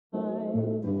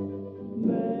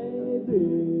So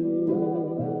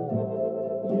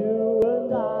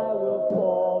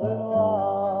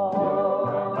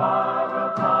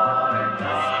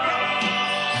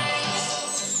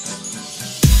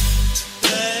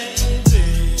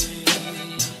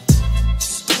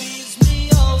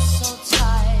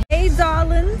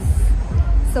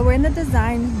we're in the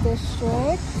design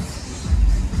district.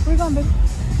 Where you going, babe?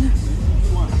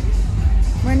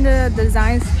 We're in the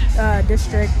design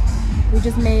district. We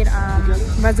just made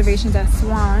reservations at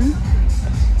Swan.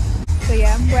 So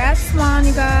yeah, we're at Swan,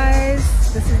 you guys.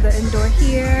 This is the indoor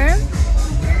here.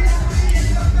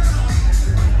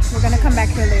 We're gonna come back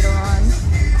here later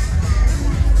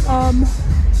on.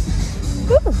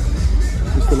 Woo.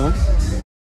 You still on?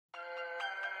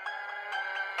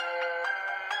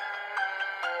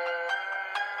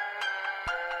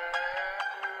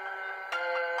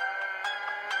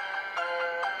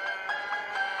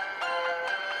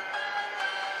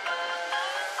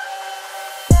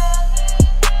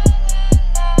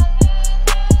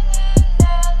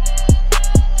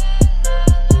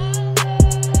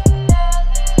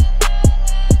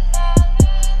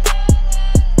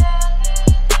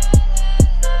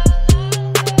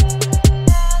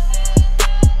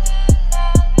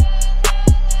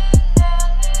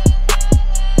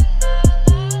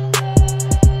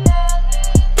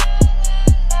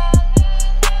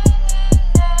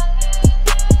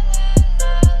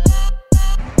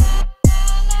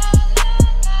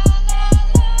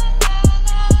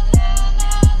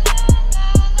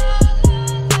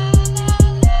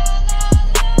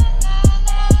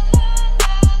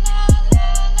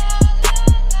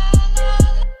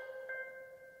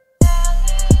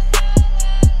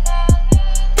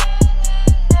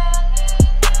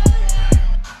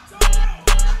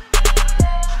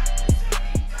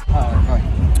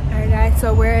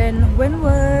 So we're in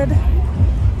Wynwood.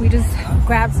 We just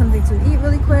grabbed something to eat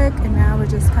really quick, and now we're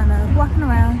just kind of walking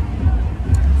around,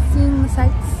 seeing the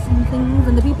sights and things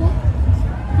and the people.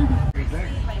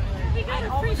 We got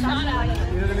a free shot out of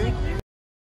it. You know what I mean?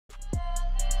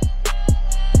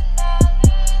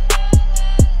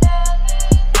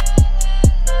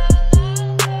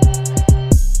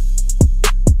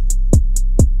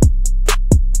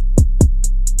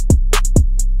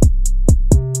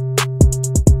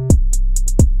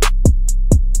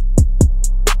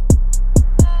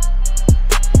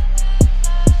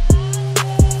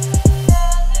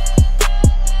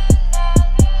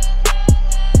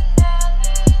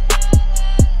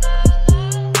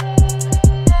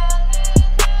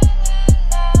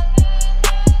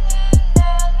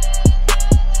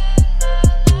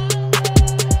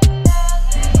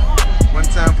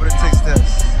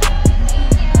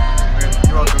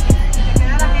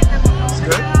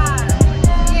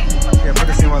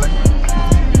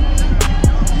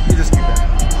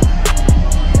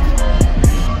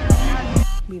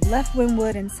 Left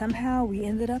Wynwood and somehow we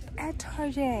ended up at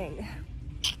Target.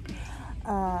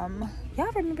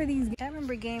 Y'all remember these? I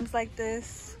remember games like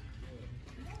this.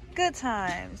 Good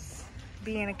times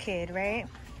being a kid, right?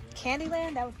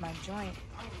 Candyland, that was my joint.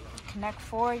 Connect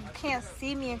 4, you can't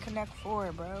see me in Connect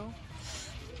 4, bro.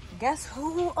 Guess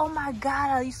who? Oh my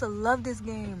god, I used to love this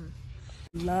game.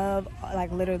 Love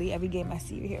like literally every game I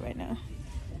see you here right now,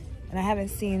 and I haven't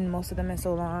seen most of them in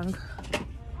so long.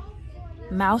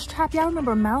 Mousetrap, y'all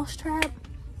remember Mousetrap?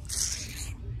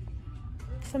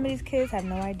 Some of these kids have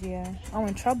no idea. Oh,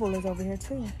 and Trouble is over here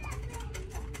too.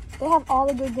 They have all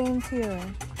the good games here.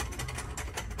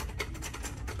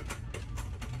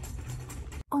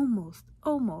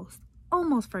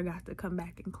 Almost forgot to come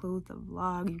back and close the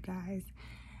vlog, you guys.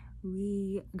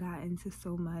 We got into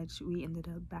so much. We ended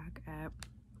up back at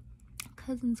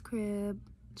cousin's crib,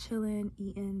 chilling,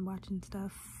 eating, watching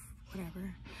stuff,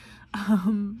 whatever.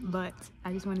 But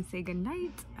I just want to say good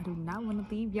night. I do not want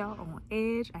to leave y'all on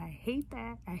edge. I hate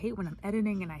that. I hate when I'm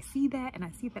editing and I see that and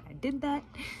I see that I did that.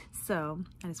 So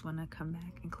I just want to come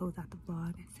back and close out the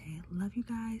vlog and say love you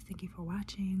guys. Thank you for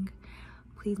watching.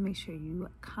 Please make sure you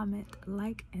comment,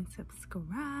 like, and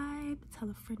subscribe. Tell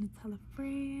a friend and tell a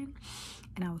friend,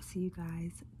 and I will see you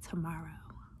guys tomorrow.